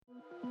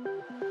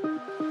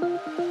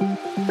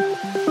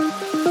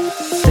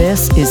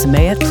This is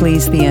May It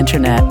Please the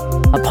Internet,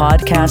 a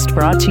podcast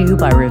brought to you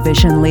by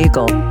Revision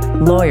Legal,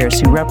 lawyers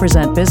who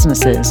represent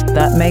businesses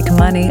that make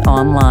money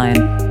online.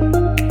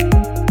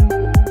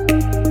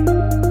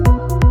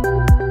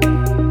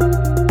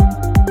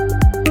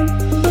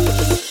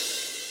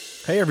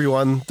 Hey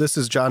everyone, this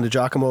is John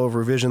DiGiacomo of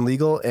Revision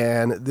Legal,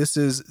 and this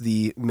is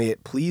the May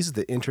It Please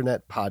the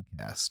Internet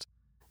podcast.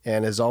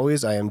 And as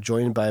always, I am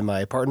joined by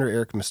my partner,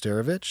 Eric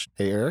Misterovich.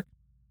 Hey, Eric.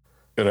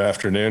 Good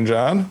afternoon,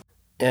 John.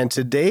 And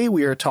today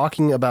we are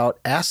talking about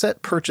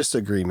asset purchase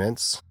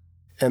agreements.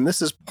 And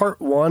this is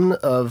part one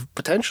of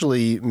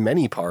potentially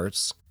many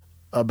parts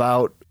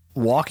about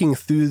walking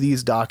through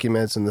these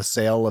documents in the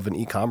sale of an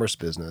e-commerce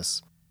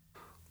business.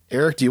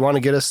 Eric, do you want to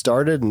get us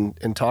started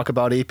and talk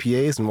about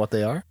APAs and what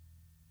they are?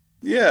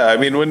 Yeah, I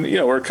mean, when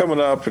we're coming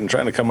up and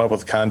trying to come up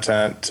with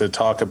content to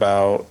talk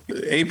about,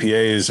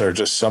 APAs are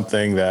just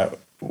something that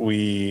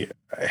we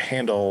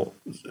handle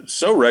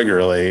so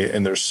regularly,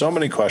 and there's so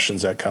many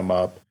questions that come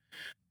up.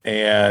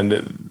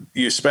 And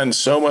you spend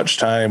so much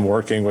time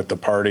working with the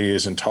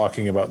parties and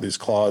talking about these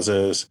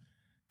clauses,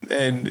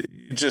 and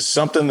just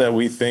something that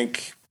we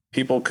think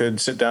people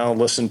could sit down and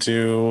listen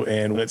to.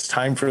 And when it's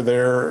time for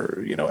their,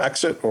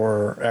 exit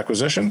or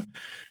acquisition,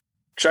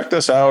 check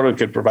this out. It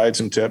could provide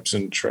some tips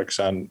and tricks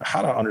on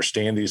how to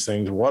understand these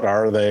things. What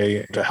are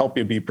they, to help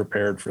you be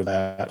prepared for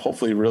that,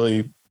 hopefully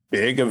really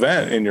big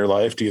event in your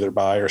life to either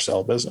buy or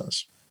sell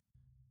business.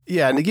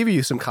 Yeah. And to give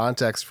you some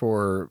context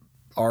for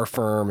our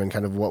firm and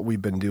kind of what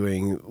we've been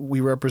doing,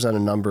 we represent a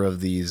number of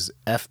these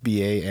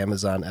FBA,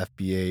 Amazon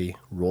FBA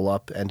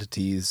roll-up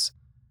entities,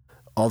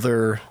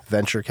 other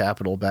venture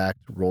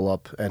capital-backed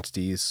roll-up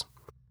entities.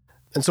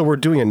 And so we're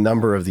doing a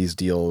number of these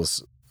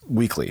deals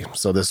weekly.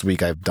 So this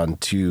week I've done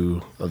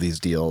 2 of these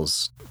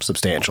deals,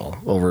 substantial,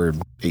 over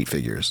 8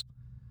 figures.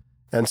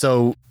 And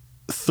so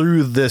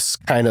through this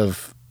kind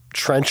of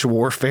trench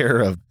warfare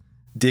of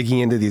digging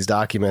into these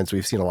documents,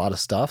 we've seen a lot of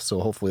stuff. So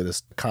hopefully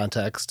this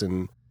context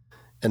and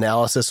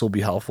analysis will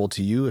be helpful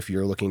to you if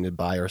you're looking to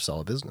buy or sell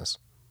a business.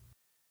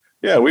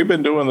 Yeah, we've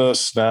been doing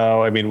this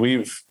now. I mean,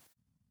 we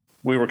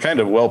were kind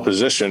of well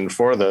positioned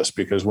for this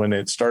because when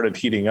it started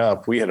heating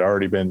up, we had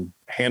already been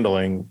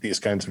handling these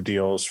kinds of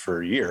deals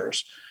for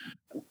years.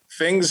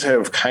 Things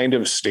have kind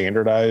of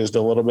standardized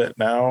a little bit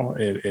now,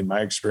 in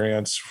my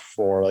experience,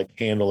 for like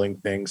handling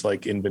things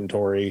like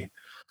inventory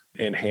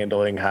and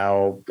handling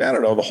how,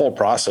 the whole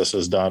process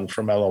is done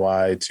from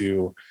LOI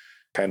to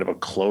kind of a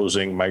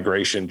closing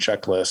migration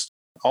checklist.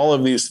 All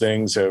of these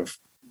things have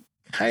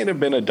kind of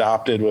been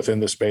adopted within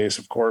the space.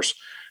 Of course,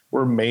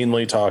 we're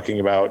mainly talking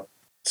about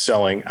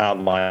selling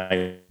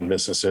online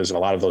businesses, and a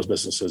lot of those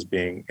businesses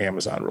being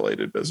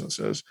Amazon-related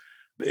businesses.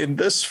 In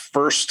this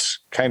first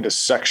kind of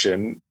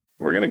section,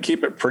 we're going to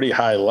keep it pretty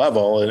high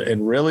level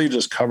and really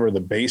just cover the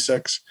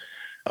basics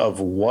of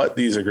what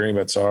these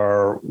agreements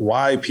are,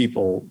 why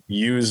people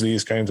use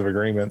these kinds of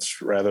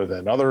agreements rather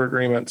than other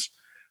agreements.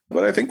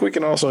 But I think we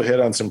can also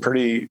hit on some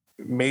pretty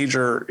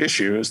major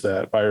issues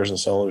that buyers and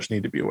sellers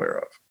need to be aware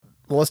of.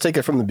 Well, let's take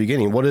it from the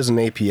beginning. What is an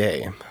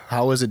APA?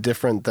 How is it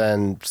different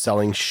than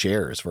selling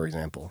shares, for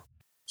example?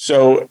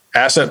 So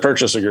asset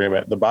purchase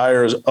agreement, the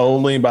buyer is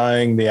only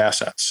buying the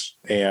assets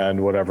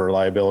and whatever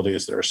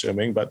liabilities they're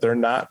assuming, but they're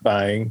not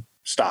buying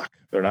stock.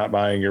 They're not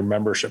buying your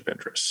membership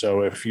interest.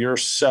 So if you're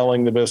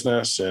selling the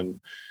business and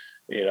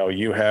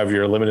you have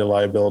your limited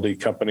liability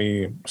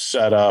company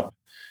set up,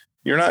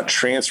 you're not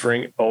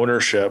transferring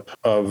ownership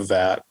of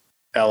that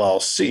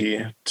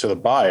LLC to the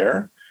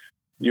buyer.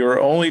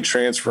 You're only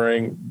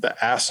transferring the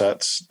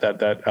assets that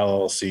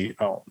LLC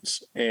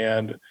owns.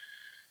 And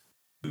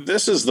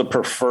this is the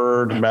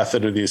preferred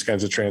method of these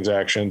kinds of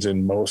transactions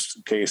in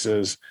most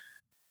cases.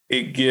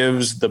 It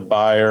gives the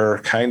buyer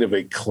kind of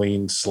a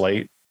clean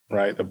slate,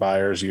 right? The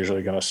buyer is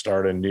usually going to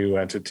start a new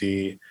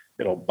entity.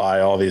 It'll buy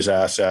all these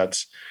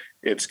assets.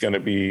 It's going to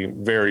be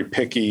very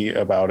picky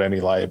about any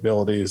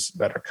liabilities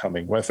that are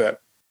coming with it.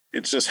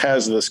 It just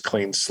has this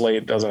clean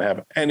slate, doesn't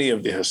have any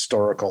of the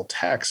historical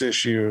tax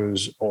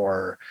issues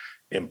or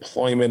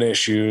employment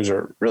issues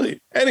or really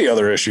any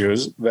other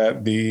issues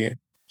that the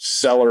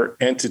seller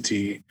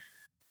entity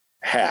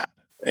had.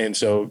 And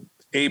so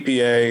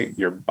APA,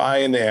 you're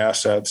buying the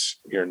assets,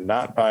 you're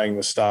not buying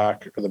the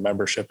stock or the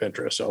membership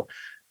interest. So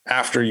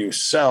after you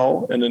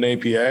sell in an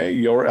APA,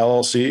 your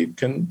LLC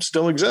can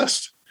still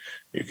exist.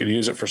 You could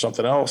use it for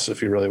something else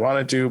if you really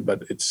wanted to,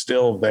 but it's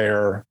still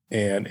there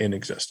and in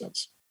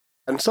existence.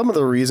 And some of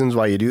the reasons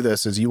why you do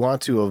this is you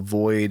want to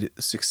avoid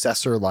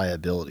successor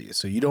liability.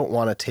 So you don't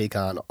want to take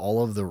on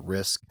all of the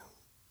risk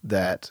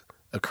that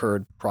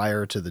occurred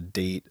prior to the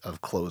date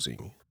of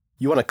closing.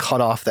 You want to cut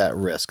off that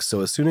risk.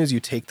 So as soon as you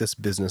take this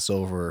business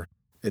over,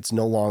 it's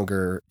no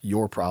longer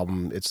your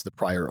problem, it's the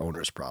prior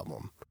owner's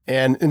problem.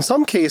 And in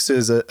some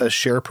cases, a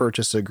share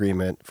purchase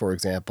agreement, for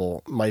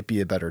example, might be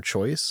a better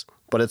choice,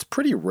 but it's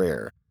pretty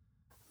rare.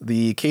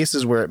 The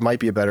cases where it might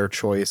be a better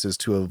choice is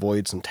to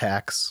avoid some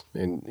tax.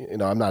 And,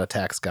 I'm not a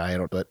tax guy,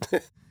 but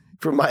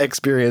from my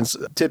experience,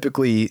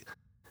 typically,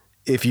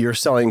 if you're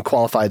selling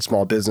qualified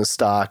small business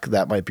stock,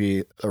 that might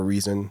be a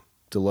reason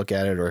to look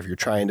at it, or if you're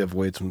trying to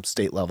avoid some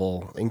state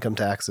level income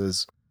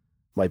taxes,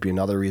 might be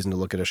another reason to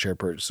look at a share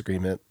purchase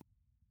agreement.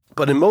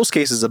 But in most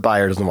cases, a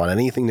buyer doesn't want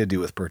anything to do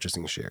with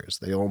purchasing shares.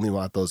 They only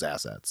want those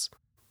assets.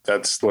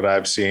 That's what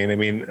I've seen. I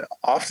mean,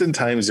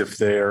 oftentimes if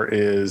there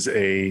is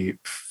a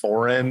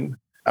foreign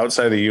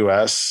outside the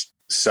US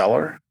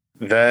seller,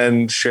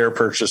 then share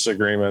purchase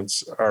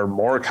agreements are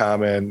more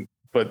common,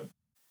 but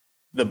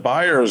the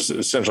buyer is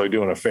essentially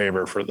doing a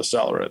favor for the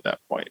seller at that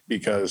point,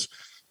 because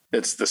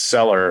it's the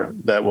seller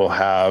that will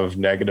have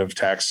negative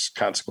tax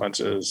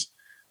consequences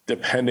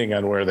depending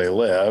on where they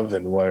live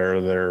and where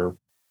their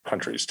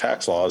country's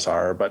tax laws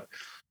are. But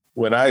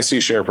when I see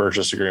share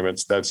purchase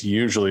agreements, that's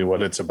usually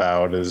what it's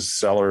about, is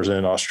sellers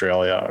in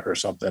Australia or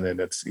something, and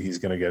he's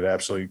going to get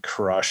absolutely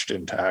crushed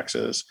in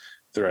taxes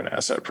through an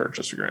asset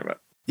purchase agreement.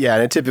 Yeah,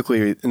 and it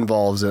typically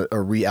involves a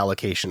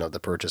reallocation of the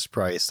purchase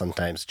price,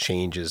 sometimes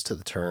changes to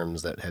the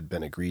terms that had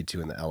been agreed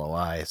to in the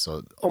LOI.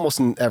 So almost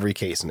in every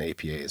case, an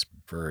APA is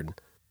preferred.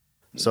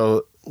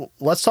 So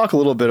let's talk a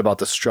little bit about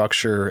the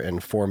structure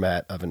and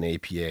format of an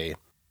APA.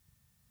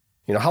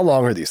 How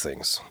long are these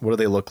things? What do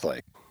they look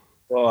like?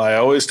 Well, I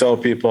always tell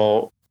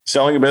people,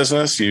 selling a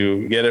business,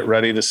 you get it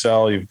ready to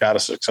sell. You've got a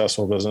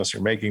successful business.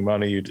 You're making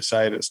money. You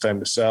decide it's time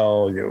to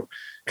sell. You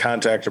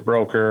contact a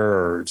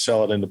broker or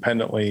sell it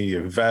independently.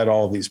 You vet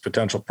all these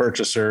potential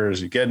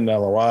purchasers. You get an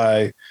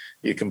LOI.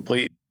 You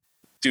complete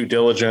due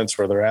diligence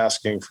where they're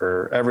asking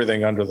for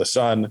everything under the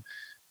sun.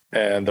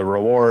 And the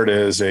reward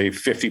is a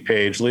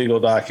 50-page legal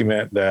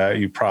document that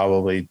you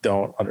probably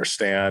don't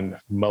understand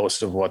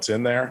most of what's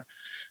in there.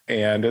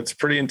 And it's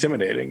pretty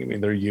intimidating. I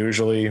mean, they're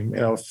usually,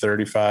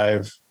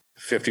 35,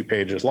 50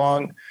 pages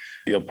long.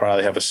 You'll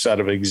probably have a set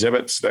of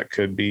exhibits that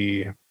could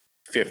be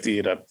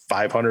 50 to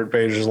 500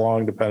 pages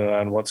long, depending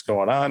on what's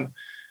going on.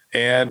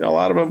 And a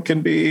lot of them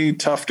can be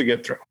tough to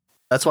get through.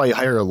 That's why you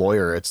hire a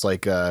lawyer. It's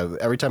like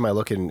every time I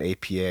look at an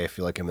APA, I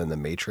feel like I'm in the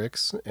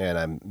Matrix and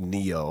I'm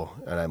Neo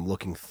and I'm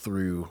looking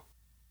through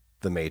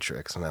the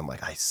Matrix and I'm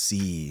like, I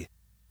see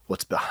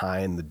what's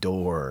behind the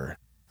door.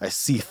 I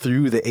see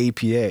through the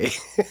APA.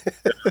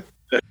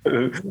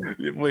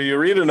 When you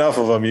read enough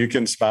of them, you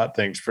can spot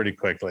things pretty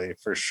quickly,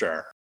 for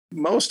sure.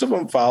 Most of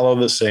them follow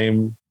the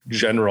same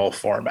general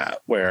format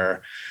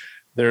where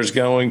there's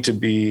going to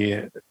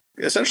be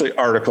essentially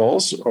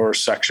articles or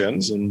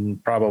sections,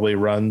 and probably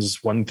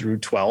runs 1 through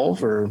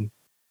 12 or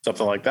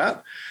something like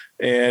that.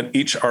 And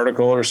each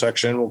article or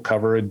section will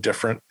cover a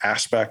different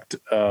aspect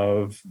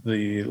of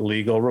the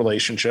legal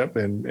relationship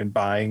in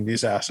buying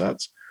these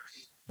assets.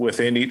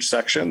 Within each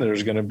section,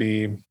 there's going to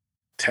be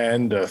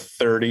 10 to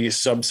 30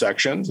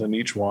 subsections in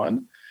each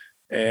one.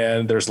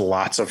 And there's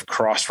lots of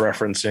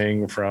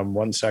cross-referencing from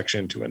one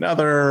section to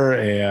another.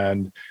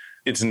 And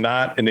it's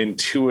not an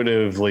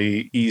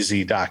intuitively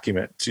easy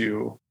document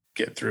to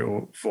get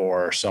through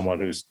for someone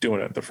who's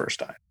doing it the first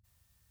time.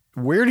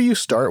 Where do you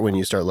start when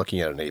you start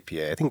looking at an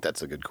APA? I think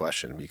that's a good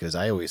question, because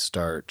I always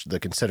start the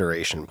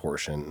consideration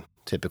portion,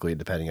 typically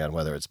depending on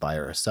whether it's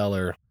buyer or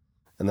seller.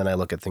 And then I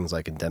look at things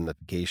like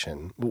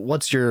indemnification.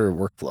 What's your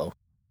workflow?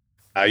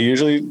 I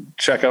usually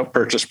check out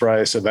purchase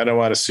price, and then I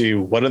want to see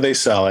what are they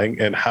selling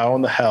and how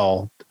in the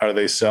hell are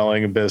they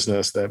selling a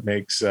business that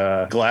makes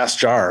glass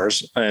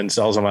jars and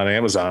sells them on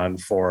Amazon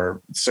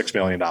for $6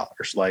 million.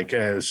 Like,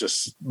 it's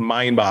just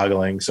mind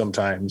boggling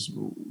sometimes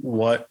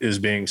what is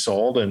being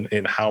sold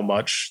and how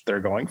much they're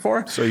going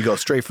for. So you go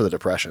straight for the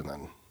depression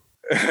then.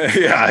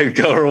 Yeah, I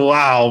go,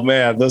 wow,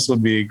 man, this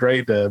would be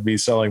great to be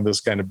selling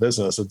this kind of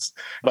business.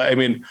 But I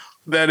mean,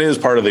 that is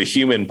part of the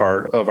human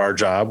part of our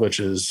job, which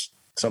is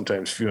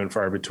sometimes few and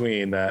far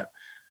between, that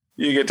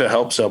you get to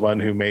help someone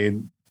who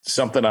made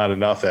something out of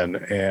nothing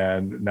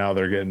and now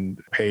they're getting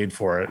paid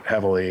for it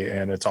heavily.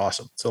 And it's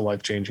awesome. It's a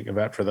life-changing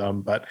event for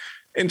them. But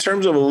in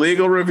terms of a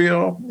legal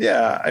review,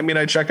 yeah, I mean,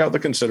 I check out the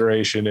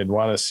consideration and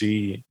want to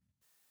see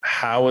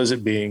how is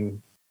it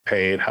being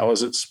paid? How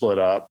is it split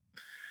up?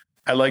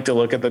 I like to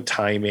look at the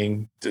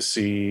timing to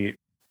see,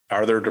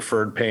 are there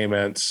deferred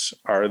payments?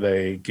 Are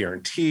they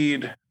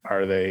guaranteed?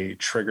 Are they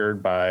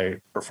triggered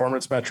by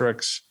performance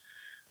metrics?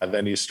 And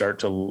then you start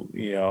to,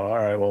 all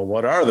right, well,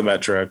 what are the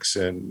metrics?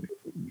 And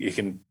you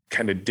can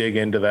kind of dig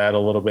into that a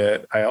little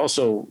bit. I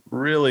also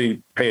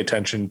really pay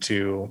attention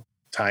to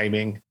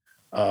timing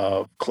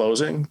of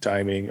closing,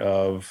 timing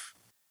of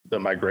the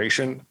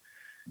migration.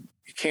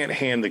 You can't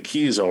hand the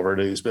keys over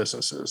to these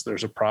businesses.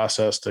 There's a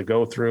process to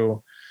go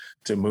through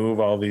to move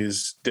all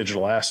these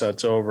digital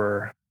assets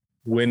over.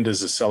 When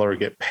does the seller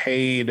get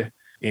paid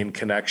in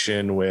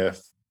connection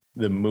with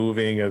the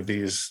moving of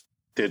these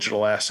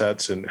digital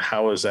assets, and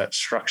how is that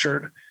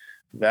structured?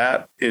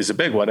 That is a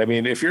big one. I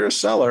mean, if you're a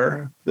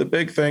seller, the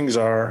big things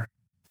are,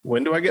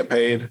 when do I get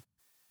paid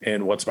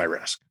and what's my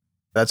risk?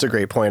 That's a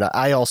great point.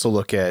 I also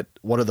look at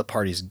what are the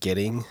parties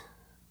getting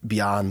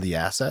beyond the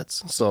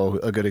assets. So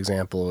a good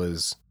example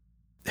is,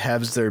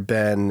 has there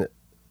been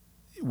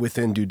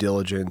within due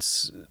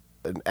diligence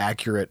an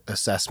accurate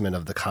assessment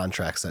of the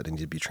contracts that need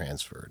to be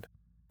transferred?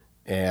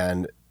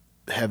 And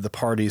have the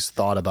parties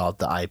thought about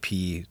the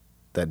IP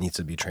that needs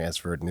to be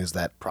transferred, and is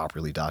that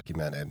properly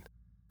documented?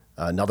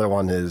 Another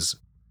one is,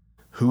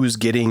 who's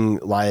getting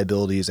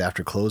liabilities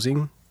after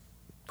closing,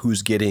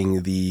 who's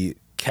getting the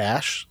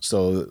cash.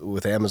 So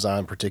with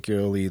Amazon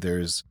particularly,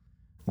 there's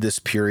this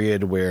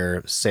period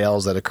where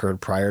sales that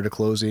occurred prior to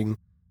closing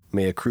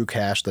may accrue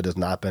cash that has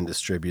not been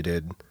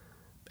distributed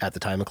at the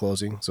time of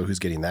closing. So who's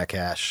getting that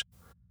cash?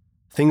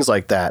 Things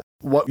like that.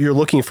 What you're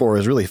looking for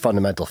is really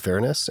fundamental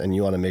fairness, and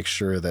you want to make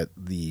sure that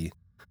the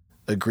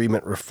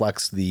agreement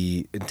reflects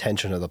the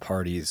intention of the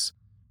parties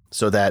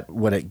so that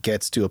when it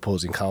gets to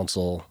opposing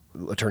counsel,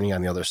 attorney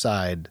on the other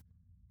side,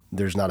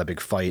 there's not a big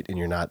fight and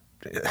you're not,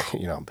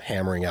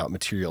 hammering out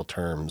material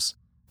terms,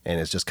 and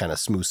it's just kind of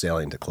smooth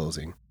sailing to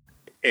closing.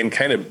 And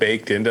kind of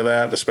baked into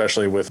that,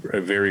 especially with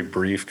a very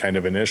brief kind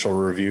of initial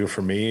review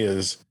for me,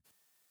 is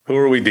who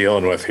are we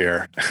dealing with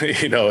here?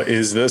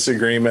 Is this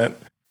agreement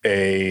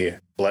a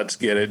let's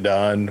get it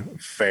done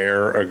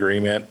fair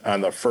agreement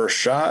on the first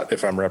shot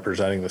if I'm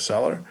representing the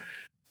seller?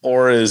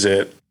 Or is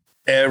it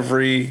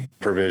every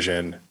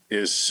provision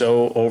is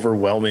so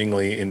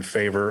overwhelmingly in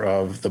favor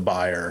of the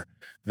buyer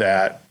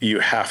that you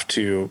have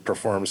to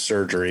perform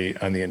surgery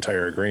on the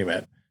entire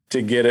agreement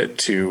to get it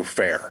to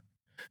fair?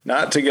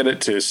 Not to get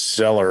it to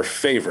seller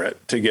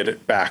favorite, to get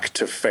it back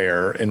to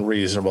fair and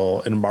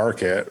reasonable and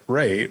market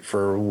rate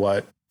for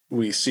what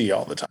we see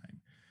all the time.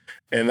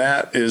 And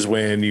that is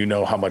when you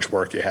know how much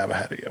work you have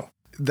ahead of you.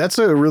 That's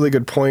a really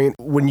good point.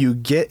 When you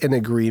get an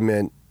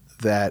agreement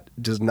that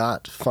does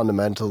not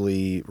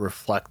fundamentally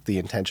reflect the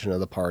intention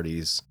of the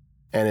parties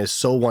and is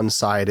so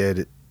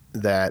one-sided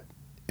that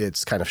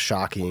it's kind of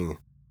shocking,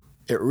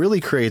 it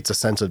really creates a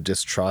sense of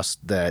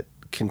distrust that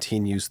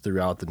continues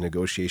throughout the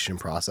negotiation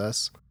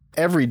process.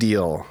 Every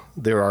deal,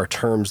 there are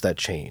terms that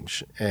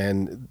change,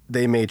 and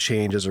they may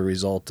change as a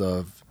result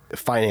of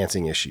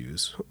financing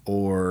issues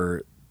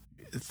or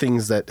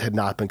things that had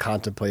not been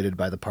contemplated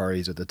by the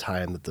parties at the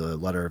time that the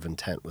letter of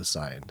intent was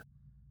signed.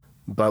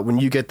 But when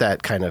you get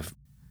that kind of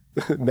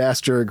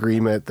master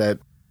agreement that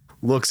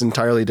looks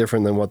entirely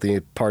different than what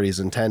the parties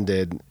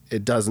intended,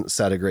 it doesn't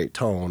set a great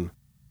tone,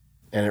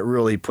 and it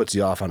really puts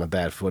you off on a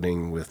bad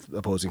footing with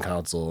opposing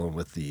counsel and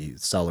with the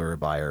seller or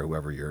buyer,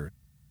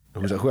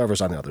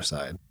 whoever's on the other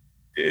side.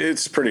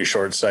 It's a pretty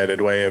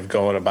short-sighted way of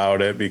going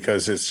about it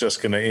because it's just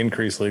going to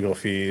increase legal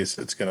fees.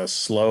 It's going to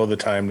slow the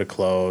time to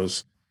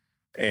close.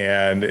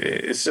 And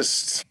it's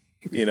just,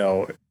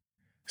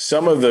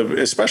 some of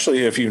especially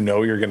if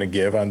you're going to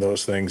give on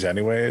those things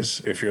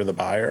anyways, if you're the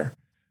buyer,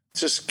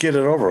 just get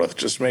it over with.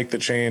 Just make the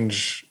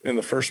change in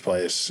the first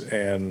place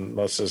and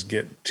let's just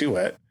get to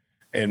it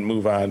and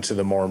move on to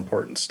the more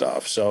important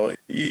stuff. So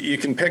you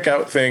can pick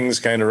out things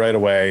kind of right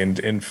away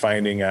and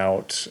finding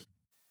out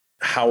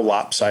how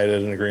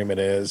lopsided an agreement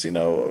is.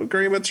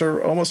 Agreements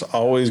are almost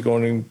always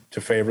going to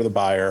favor the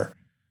buyer.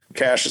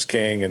 Cash is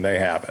king and they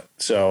have it.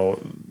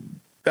 So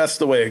that's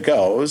the way it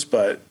goes,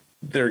 but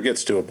there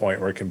gets to a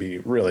point where it can be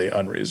really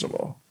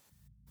unreasonable.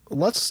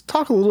 Let's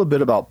talk a little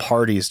bit about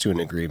parties to an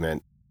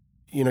agreement.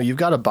 You've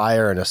got a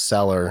buyer and a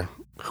seller.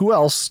 Who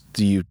else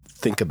do you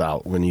think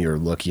about when you're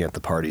looking at the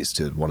parties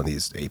to one of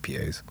these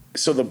APAs?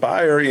 So the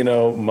buyer,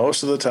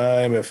 most of the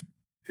time, if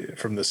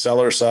from the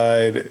seller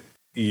side,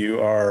 you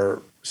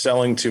are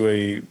selling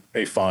to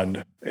a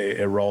fund,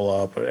 a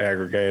roll-up, an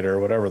aggregator,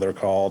 whatever they're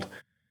called,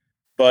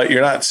 but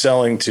you're not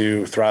selling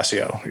to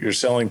Thrasio. You're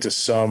selling to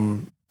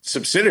some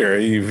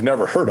subsidiary you've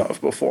never heard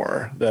of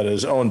before that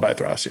is owned by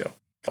Thrasio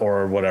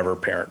or whatever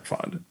parent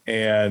fund.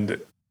 And,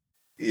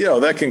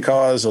 that can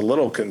cause a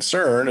little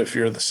concern if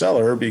you're the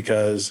seller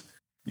because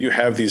you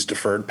have these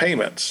deferred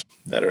payments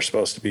that are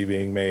supposed to be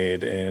being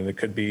made, and it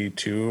could be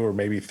 2 or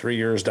maybe 3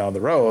 years down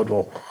the road.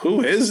 Well,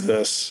 who is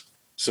this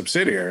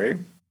subsidiary?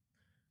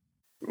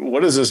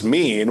 What does this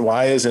mean?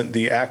 Why isn't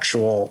the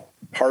actual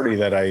party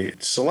that I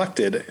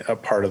selected a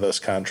part of this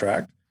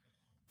contract?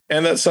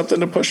 And that's something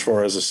to push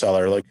for as a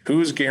seller. Like,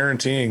 who's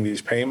guaranteeing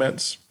these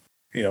payments?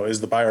 Is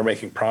the buyer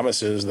making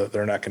promises that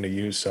they're not going to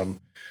use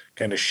some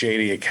kind of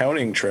shady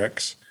accounting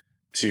tricks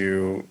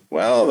to,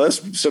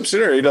 this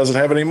subsidiary doesn't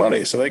have any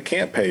money, so they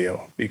can't pay you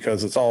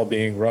because it's all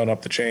being run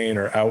up the chain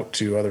or out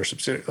to other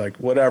subsidiaries, like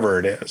whatever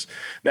it is.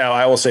 Now,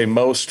 I will say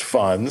most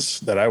funds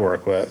that I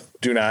work with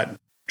do not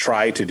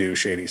try to do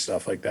shady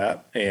stuff like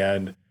that.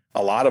 And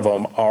a lot of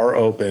them are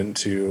open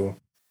to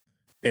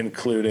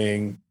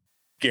including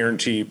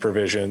guarantee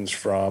provisions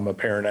from a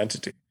parent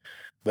entity.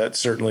 That's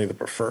certainly the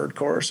preferred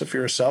course if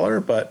you're a seller.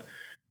 But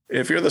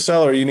if you're the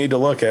seller, you need to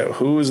look at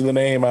who's the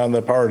name on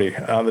the party,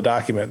 on the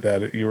document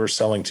that you were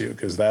selling to,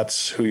 because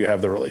that's who you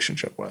have the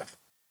relationship with.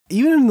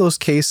 Even in those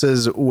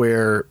cases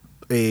where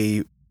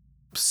a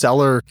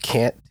seller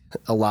can't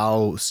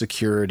allow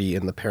security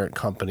in the parent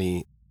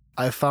company,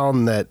 I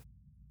found that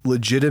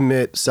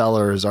legitimate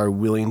sellers are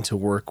willing to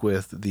work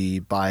with the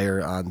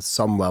buyer on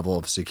some level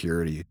of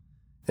security.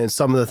 And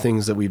some of the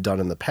things that we've done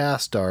in the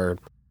past are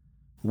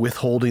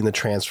withholding the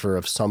transfer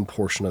of some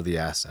portion of the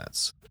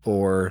assets,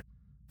 or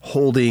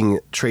holding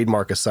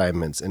trademark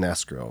assignments in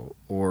escrow,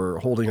 or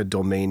holding a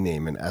domain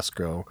name in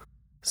escrow,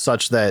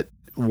 such that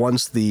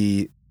once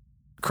the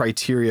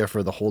criteria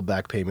for the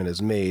holdback payment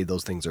is made,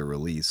 those things are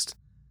released.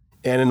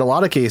 And in a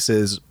lot of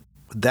cases,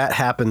 That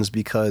happens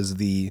because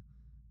the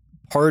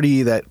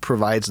party that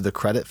provides the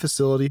credit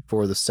facility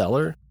for the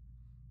seller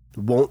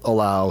won't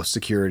allow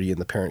security in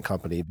the parent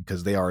company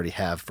because they already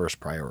have first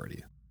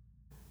priority.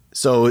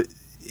 So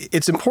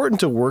it's important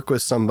to work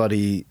with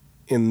somebody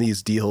in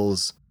these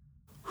deals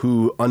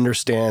who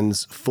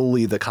understands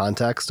fully the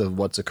context of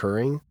what's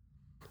occurring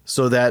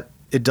so that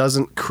it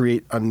doesn't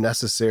create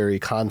unnecessary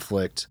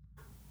conflict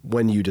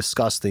when you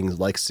discuss things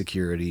like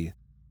security,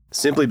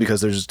 simply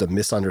because there's just a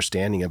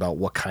misunderstanding about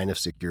what kind of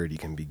security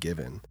can be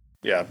given.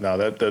 Yeah, no,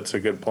 that's a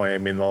good point. I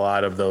mean, a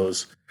lot of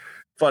those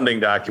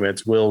funding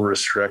documents will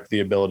restrict the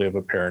ability of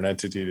a parent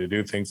entity to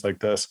do things like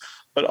this.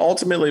 But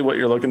ultimately, what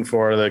you're looking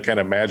for, the kind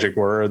of magic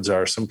words,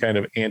 are some kind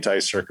of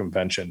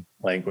anti-circumvention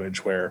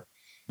language where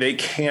they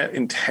can't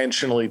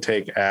intentionally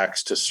take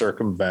acts to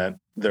circumvent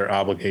their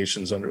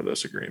obligations under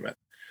this agreement.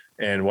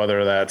 And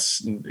whether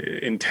that's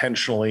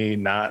intentionally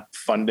not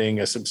funding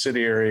a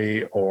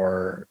subsidiary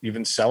or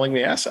even selling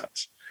the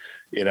assets.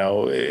 You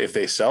know, if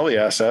they sell the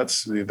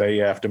assets, they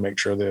have to make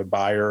sure the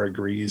buyer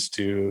agrees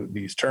to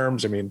these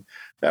terms. I mean,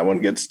 that one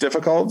gets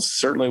difficult. It's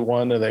certainly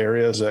one of the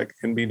areas that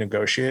can be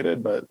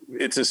negotiated, but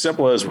it's as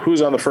simple as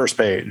who's on the first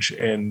page.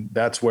 And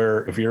that's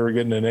where, if you're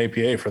getting an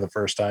APA for the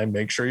first time,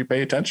 make sure you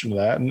pay attention to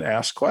that and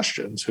ask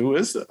questions. Who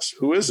is this?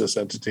 Who is this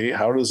entity?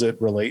 How does it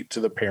relate to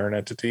the parent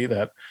entity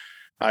that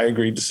I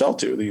agreed to sell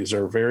to? These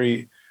are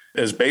very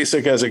as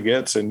basic as it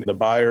gets, and the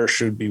buyer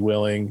should be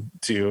willing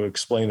to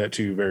explain that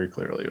to you very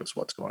clearly as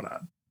what's going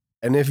on.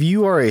 And if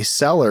you are a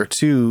seller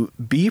too,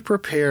 be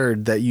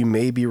prepared that you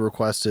may be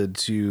requested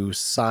to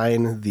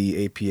sign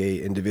the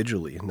APA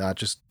individually, not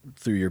just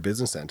through your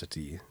business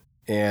entity.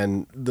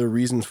 And the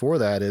reason for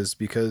that is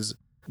because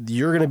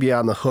you're going to be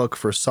on the hook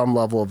for some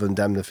level of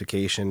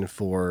indemnification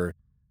for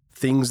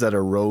things that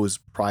arose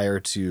prior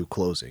to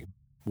closing,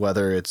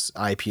 whether it's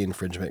IP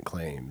infringement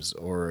claims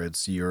or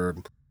it's your,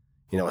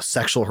 a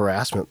sexual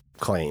harassment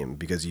claim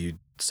because you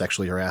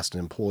sexually harassed an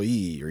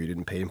employee or you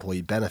didn't pay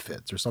employee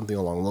benefits or something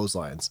along those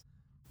lines.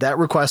 That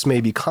request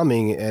may be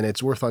coming, and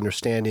it's worth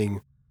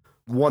understanding,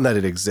 one, that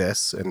it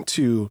exists, and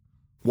two,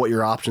 what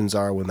your options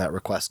are when that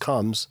request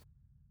comes.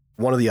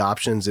 One of the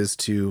options is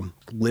to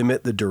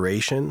limit the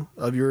duration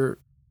of your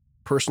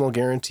personal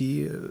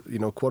guarantee,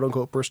 quote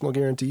unquote personal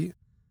guarantee,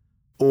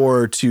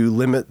 or to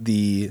limit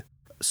the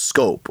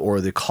scope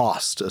or the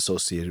cost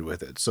associated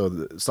with it.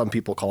 So some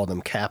people call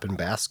them cap and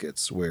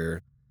baskets,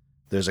 where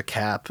there's a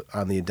cap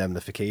on the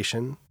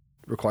indemnification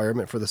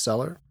requirement for the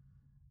seller,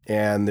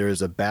 and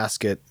there's a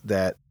basket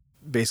that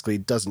basically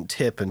doesn't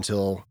tip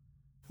until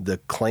the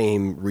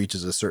claim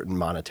reaches a certain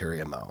monetary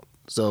amount.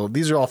 So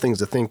these are all things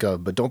to think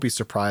of, but don't be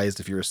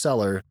surprised if you're a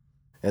seller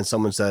and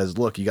someone says,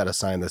 look, you got to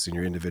sign this in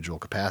your individual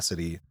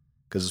capacity,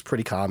 because it's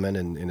pretty common,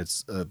 and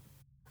it's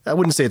I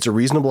wouldn't say it's a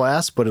reasonable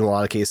ask, but in a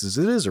lot of cases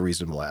it is a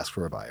reasonable ask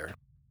for a buyer.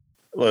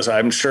 Listen,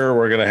 I'm sure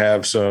we're going to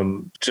have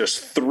some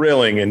just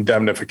thrilling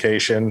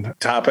indemnification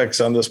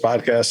topics on this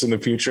podcast in the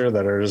future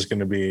that are just going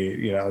to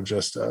be,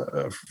 just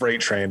a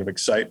freight train of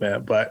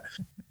excitement. But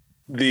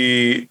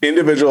the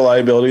individual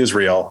liability is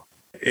real.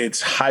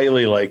 It's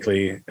highly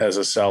likely as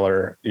a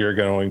seller, you're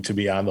going to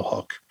be on the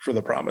hook for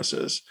the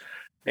promises.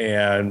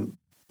 And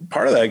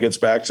part of that gets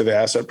back to the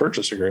asset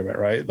purchase agreement,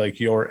 right? Like,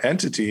 your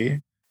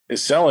entity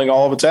is selling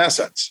all of its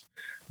assets.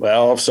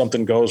 Well, if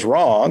something goes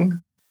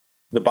wrong,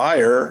 the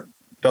buyer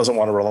doesn't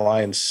want to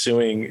rely on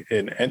suing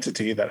an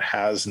entity that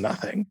has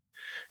nothing.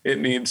 It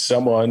needs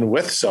someone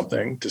with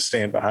something to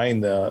stand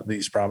behind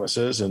these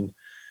promises. And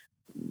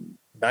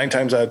 9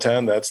 times out of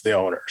 10, that's the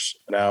owners.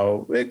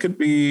 Now, it could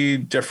be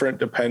different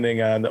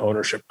depending on the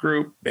ownership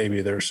group.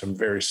 Maybe there's some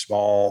very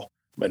small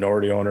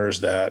minority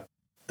owners that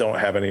don't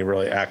have any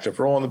really active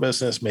role in the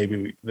business.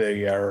 Maybe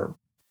they are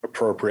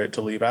appropriate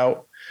to leave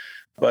out.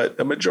 But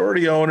a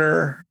majority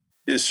owner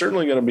is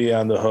certainly going to be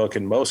on the hook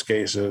in most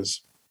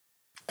cases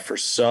for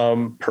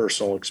some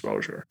personal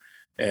exposure.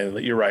 And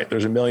you're right,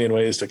 there's a million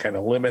ways to kind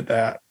of limit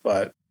that,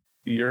 but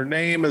your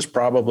name is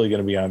probably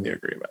going to be on the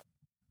agreement.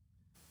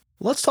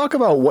 Let's talk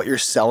about what you're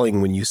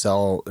selling when you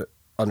sell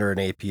under an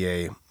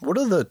APA. What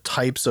are the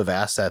types of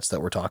assets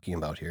that we're talking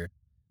about here?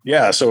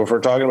 Yeah, so if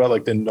we're talking about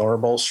like the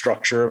normal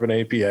structure of an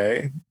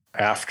APA,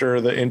 after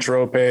the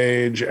intro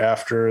page,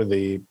 after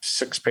the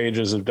 6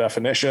 pages of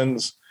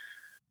definitions,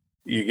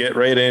 you get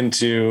right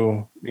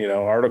into,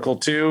 Article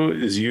 2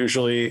 is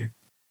usually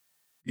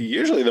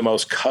the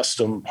most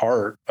custom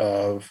part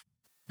of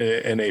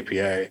an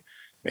APA.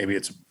 Maybe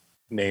it's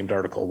named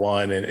Article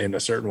 1 in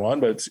a certain one,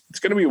 but it's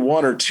going to be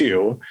 1 or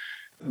 2.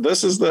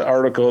 This is the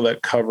article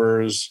that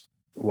covers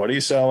what are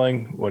you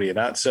selling, what are you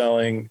not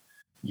selling,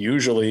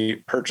 usually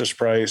purchase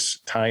price,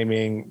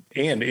 timing,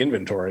 and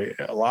inventory,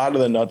 a lot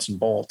of the nuts and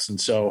bolts. And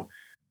so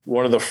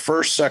one of the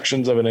first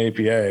sections of an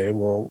APA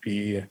will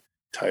be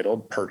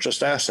titled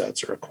Purchased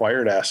Assets or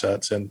Acquired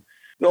Assets. And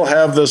it'll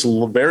have this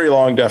very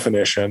long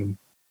definition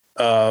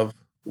of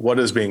what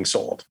is being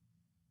sold.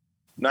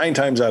 9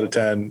 times out of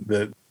 10,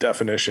 the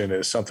definition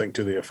is something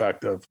to the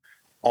effect of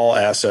all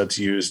assets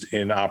used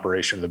in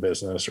operation of the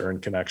business or in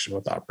connection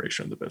with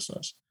operation of the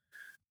business.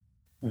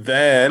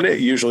 Then it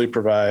usually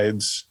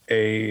provides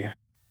a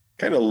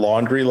kind of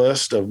laundry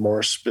list of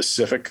more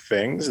specific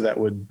things that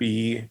would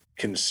be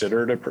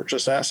considered a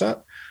purchase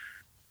asset.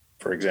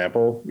 For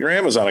example, your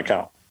Amazon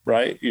account,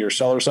 right? Your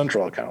Seller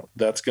Central account.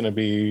 That's going to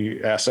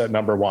be asset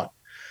number one.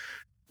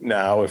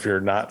 Now, if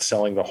you're not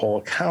selling the whole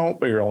account,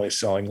 but you're only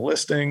selling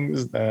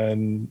listings,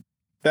 then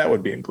that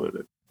would be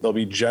included. There'll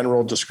be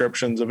general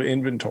descriptions of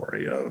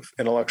inventory, of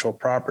intellectual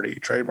property,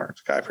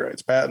 trademarks,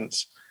 copyrights,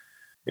 patents.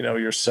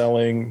 You're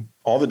selling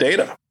all the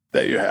data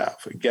that you have.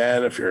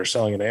 Again, if you're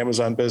selling an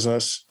Amazon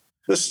business,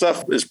 this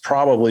stuff is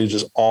probably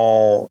just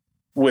all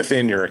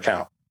within your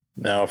account.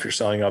 Now, if you're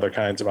selling other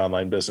kinds of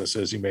online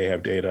businesses, you may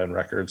have data and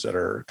records that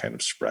are kind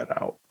of spread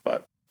out,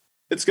 but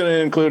it's going to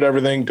include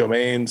everything: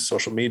 domains,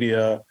 social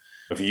media.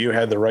 If you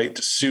had the right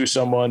to sue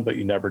someone, but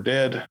you never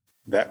did,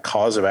 that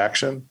cause of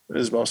action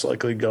is most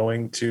likely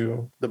going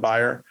to the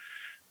buyer.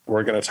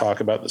 We're going to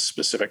talk about the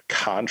specific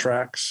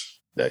contracts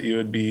that you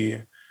would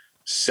be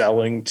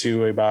selling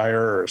to a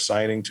buyer or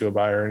signing to a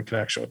buyer in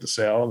connection with the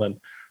sale. And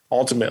then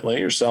ultimately,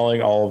 you're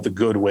selling all of the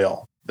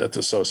goodwill that's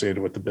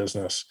associated with the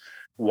business.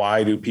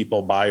 Why do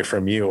people buy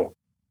from you?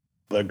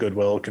 The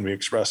goodwill can be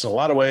expressed in a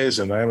lot of ways,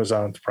 and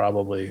Amazon's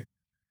probably,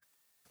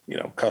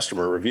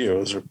 customer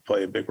reviews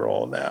play a big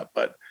role in that.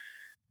 But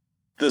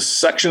this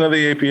section of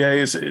the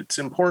APAs, it's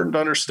important to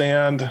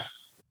understand.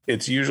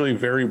 It's usually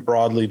very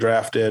broadly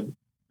drafted.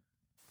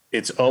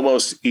 It's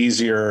almost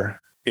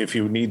easier if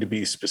you need to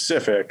be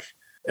specific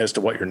as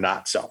to what you're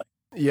not selling.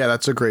 Yeah,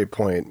 that's a great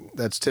point.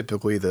 That's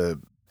typically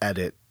the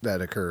edit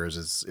that occurs.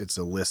 It's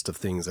a list of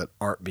things that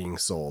aren't being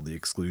sold, the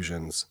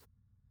exclusions.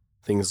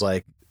 Things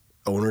like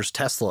owner's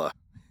Tesla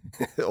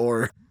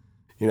or,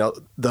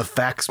 the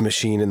fax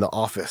machine in the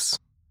office.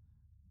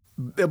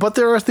 But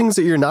there are things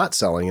that you're not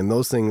selling, and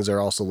those things are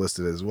also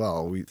listed as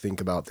well. We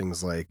think about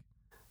things like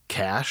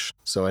cash,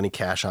 so any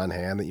cash on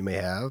hand that you may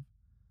have.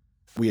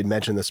 We had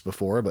mentioned this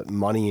before, but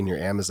money in your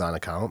Amazon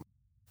account.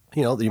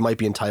 You might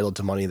be entitled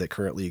to money that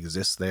currently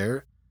exists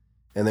there,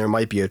 and there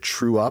might be a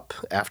true up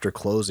after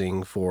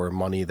closing for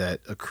money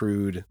that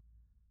accrued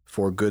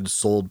for goods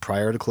sold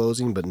prior to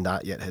closing, but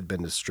not yet had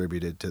been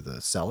distributed to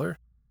the seller.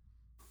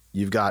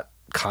 You've got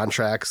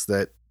contracts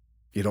that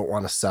you don't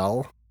want to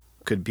sell.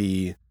 Could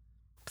be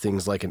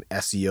things like an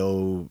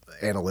SEO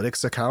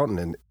analytics account and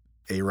an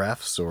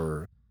Ahrefs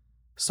or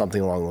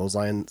something along those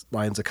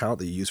lines account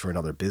that you use for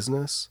another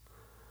business.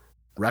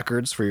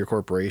 Records for your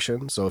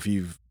corporation. So if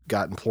you've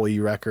got employee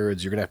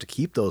records, you're going to have to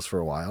keep those for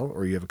a while,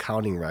 or you have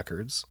accounting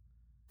records.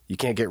 You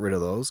can't get rid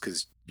of those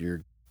because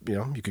you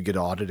could get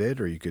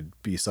audited or you could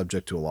be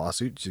subject to a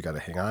lawsuit. You got to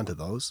hang on to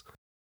those.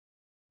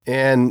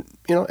 And,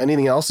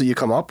 anything else that you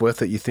come up with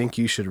that you think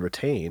you should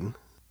retain,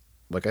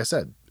 like I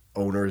said,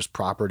 owner's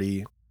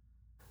property,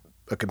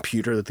 a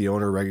computer that the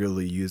owner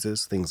regularly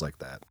uses, things like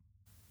that.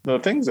 The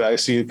things I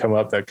see come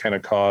up that kind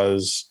of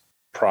cause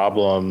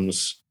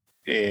problems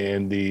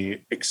in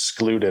the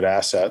excluded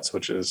assets,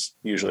 which is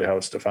usually how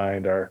it's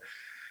defined, are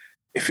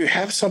if you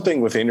have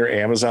something within your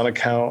Amazon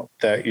account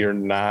that you're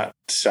not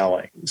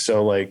selling.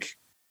 So like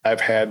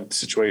I've had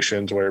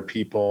situations where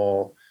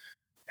people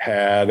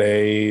had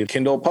a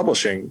Kindle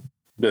publishing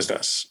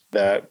business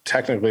that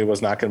technically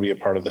was not going to be a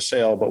part of the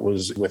sale, but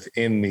was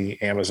within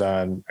the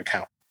Amazon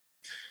account.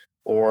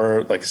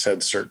 Or like I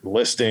said, certain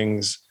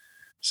listings.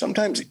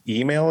 Sometimes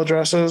email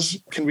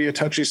addresses can be a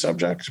touchy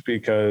subject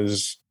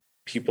because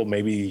people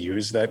maybe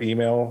use that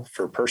email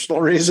for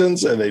personal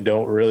reasons and they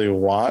don't really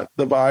want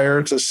the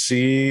buyer to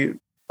see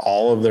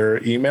all of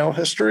their email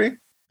history.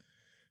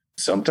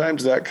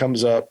 Sometimes that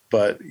comes up,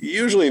 but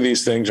usually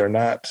these things are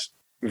not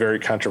very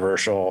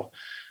controversial.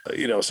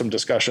 Some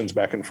discussions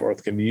back and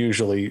forth can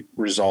usually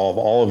resolve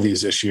all of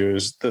these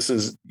issues. This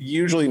is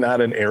usually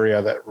not an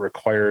area that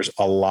requires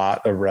a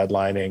lot of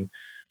redlining,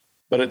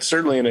 but it's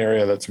certainly an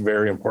area that's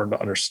very important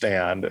to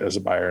understand as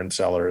a buyer and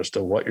seller as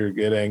to what you're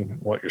getting,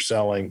 what you're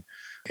selling,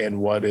 and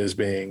what is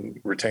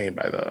being retained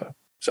by the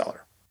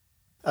seller.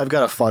 I've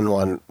got a fun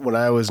one. When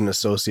I was an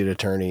associate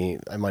attorney,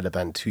 I might have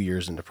been 2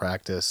 years into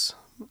practice.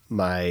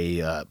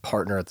 My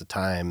partner at the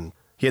time,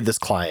 he had this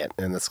client,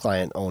 and this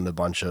client owned a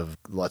bunch of,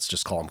 let's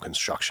just call them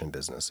construction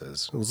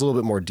businesses. It was a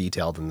little bit more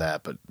detailed than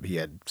that, but he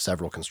had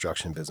several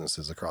construction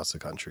businesses across the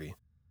country.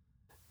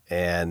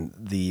 And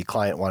the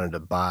client wanted to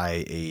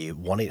buy a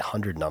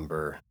 1-800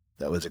 number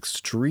that was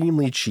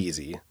extremely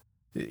cheesy.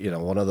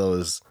 One of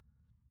those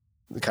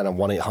kind of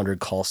 1-800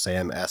 call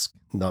Sam-esque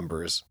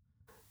numbers.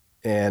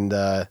 And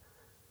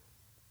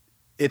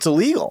it's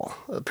illegal.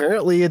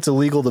 Apparently it's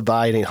illegal to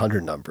buy an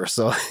 800 number.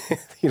 So,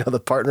 the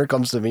partner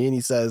comes to me and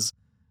he says,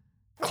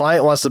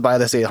 client wants to buy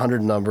this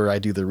 800 number. I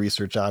do the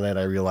research on it.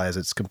 I realize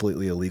it's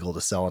completely illegal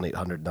to sell an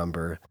 800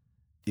 number.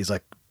 He's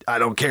like, I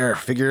don't care.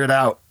 Figure it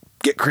out.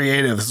 Get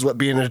creative. This is what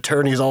being an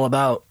attorney is all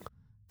about.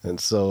 And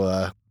so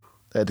I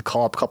had to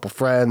call up a couple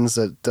friends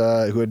that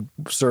who had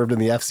served in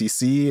the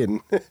FCC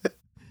and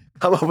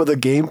come up with a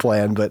game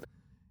plan. But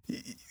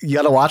you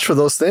got to watch for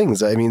those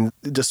things. I mean,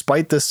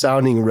 despite this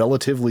sounding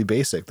relatively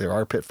basic, there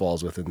are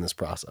pitfalls within this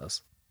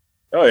process.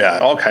 Oh yeah,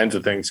 all kinds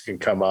of things can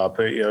come up,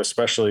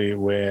 especially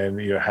when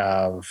you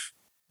have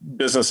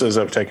businesses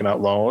that have taken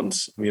out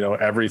loans.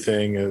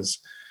 Everything is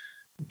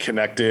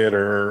connected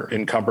or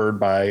encumbered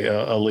by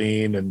a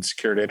lien and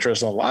secured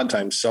interest. And a lot of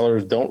times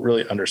sellers don't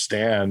really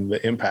understand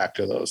the impact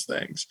of those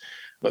things.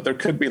 But there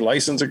could be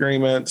license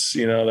agreements,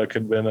 there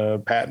could have been a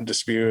patent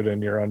dispute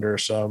and you're under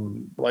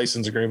some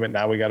license agreement.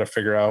 Now we got to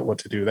figure out what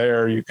to do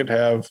there. You could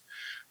have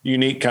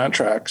unique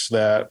contracts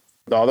that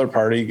the other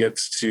party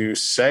gets to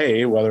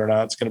say whether or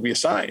not it's going to be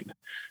assigned.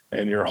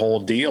 And your whole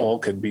deal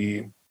could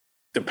be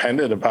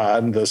dependent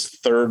upon this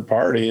third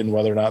party and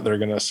whether or not they're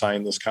going to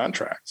sign this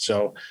contract.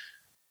 So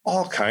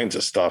all kinds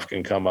of stuff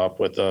can come up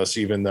with us,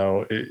 even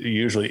though it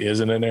usually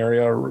isn't an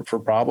area for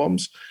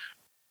problems.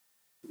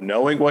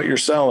 Knowing what you're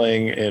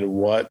selling and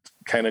what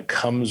kind of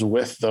comes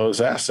with those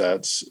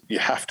assets, you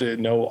have to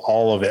know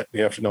all of it.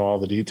 You have to know all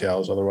the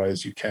details.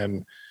 Otherwise, you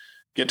can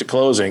get to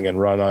closing and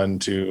run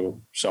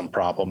onto some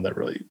problem that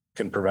really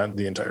can prevent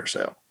the entire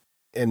sale.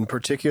 And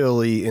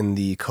particularly in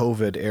the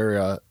COVID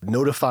era,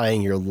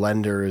 notifying your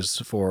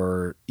lenders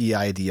for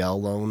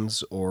EIDL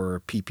loans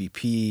or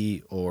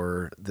PPP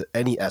or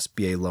any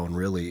SBA loan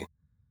really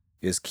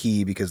is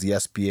key, because the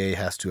SBA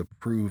has to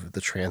approve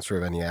the transfer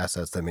of any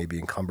assets that may be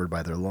encumbered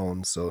by their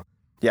loans. So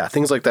yeah,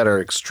 things like that are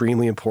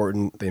extremely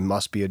important. They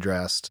must be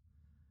addressed.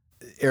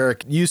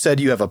 Eric, you said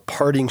you have a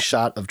parting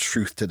shot of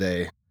truth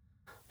today.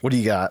 What do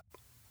you got?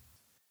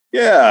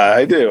 Yeah,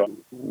 I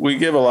do. We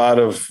give a lot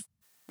of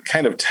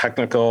kind of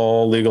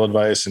technical legal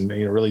advice and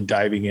really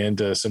diving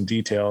into some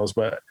details,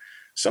 but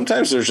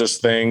sometimes there's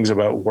just things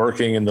about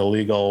working in the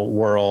legal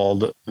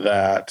world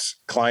that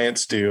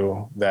clients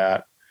do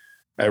that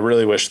I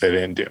really wish they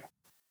didn't do.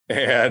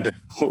 And,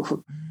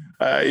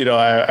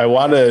 I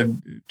want to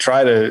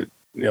try to,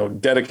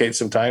 dedicate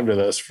some time to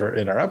this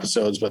in our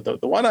episodes. But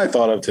the one I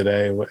thought of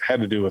today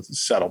had to do with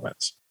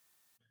settlements.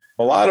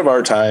 A lot of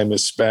our time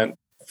is spent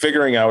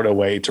figuring out a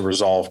way to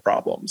resolve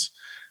problems,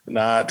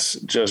 not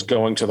just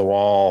going to the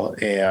wall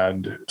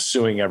and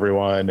suing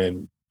everyone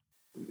and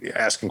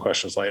asking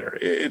questions later.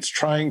 It's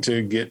trying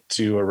to get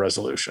to a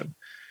resolution.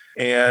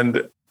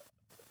 And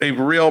a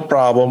real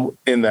problem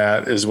in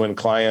that is when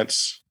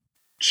clients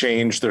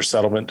change their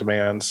settlement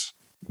demands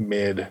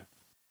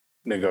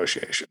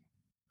mid-negotiation.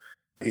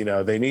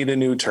 They need a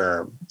new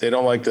term. They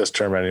don't like this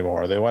term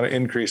anymore. They want to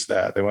increase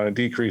that. They want to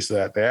decrease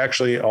that. They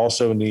actually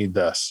also need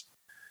this.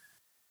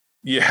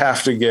 You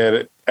have to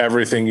get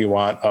everything you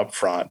want up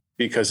front,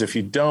 because if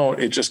you don't,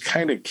 it just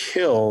kind of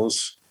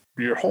kills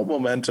your whole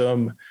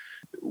momentum.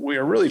 We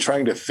are really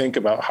trying to think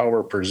about how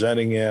we're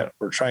presenting it.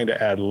 We're trying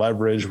to add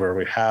leverage where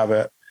we have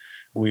it.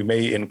 We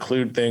may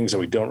include things that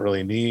we don't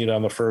really need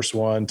on the first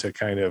one to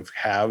kind of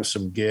have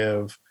some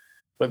give.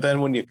 But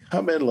then when you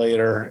come in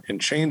later and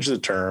change the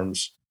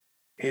terms,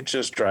 it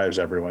just drives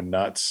everyone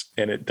nuts,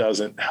 and it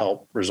doesn't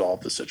help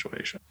resolve the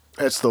situation.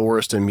 It's the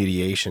worst in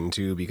mediation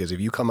too, because if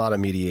you come out of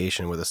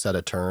mediation with a set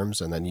of terms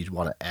and then you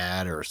want to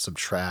add or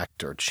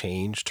subtract or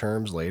change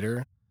terms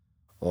later,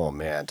 oh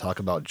man, talk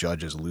about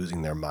judges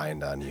losing their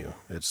mind on you.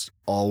 It's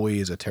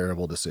always a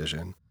terrible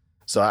decision.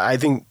 So I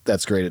think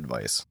that's great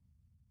advice.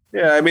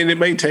 Yeah, it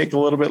may take a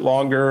little bit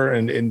longer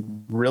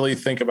and really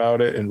think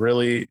about it, and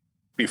really,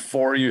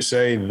 before you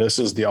say, this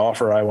is the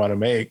offer I want to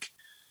make,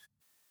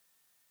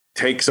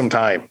 take some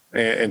time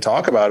and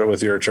talk about it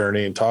with your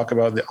attorney and talk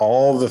about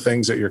all the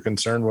things that you're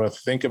concerned with.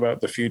 Think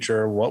about the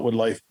future. What would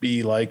life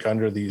be like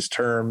under these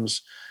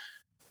terms?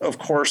 Of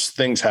course,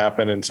 things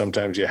happen, and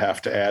sometimes you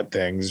have to add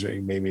things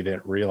maybe you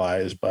didn't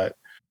realize, but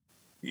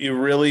you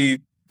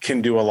really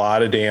can do a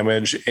lot of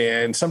damage.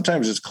 And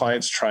sometimes it's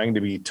clients trying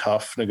to be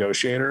tough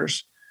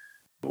negotiators,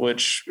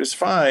 which is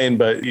fine,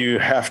 but you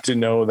have to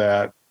know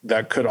that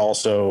that could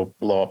also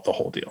blow up the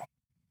whole deal.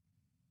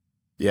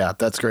 Yeah,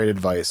 that's great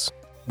advice.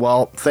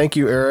 Well, thank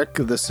you, Eric.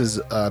 This has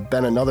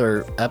been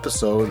another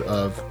episode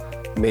of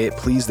May It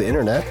Please the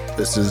Internet.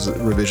 This is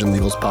Revision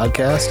Legal's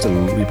podcast,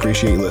 and we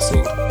appreciate you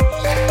listening.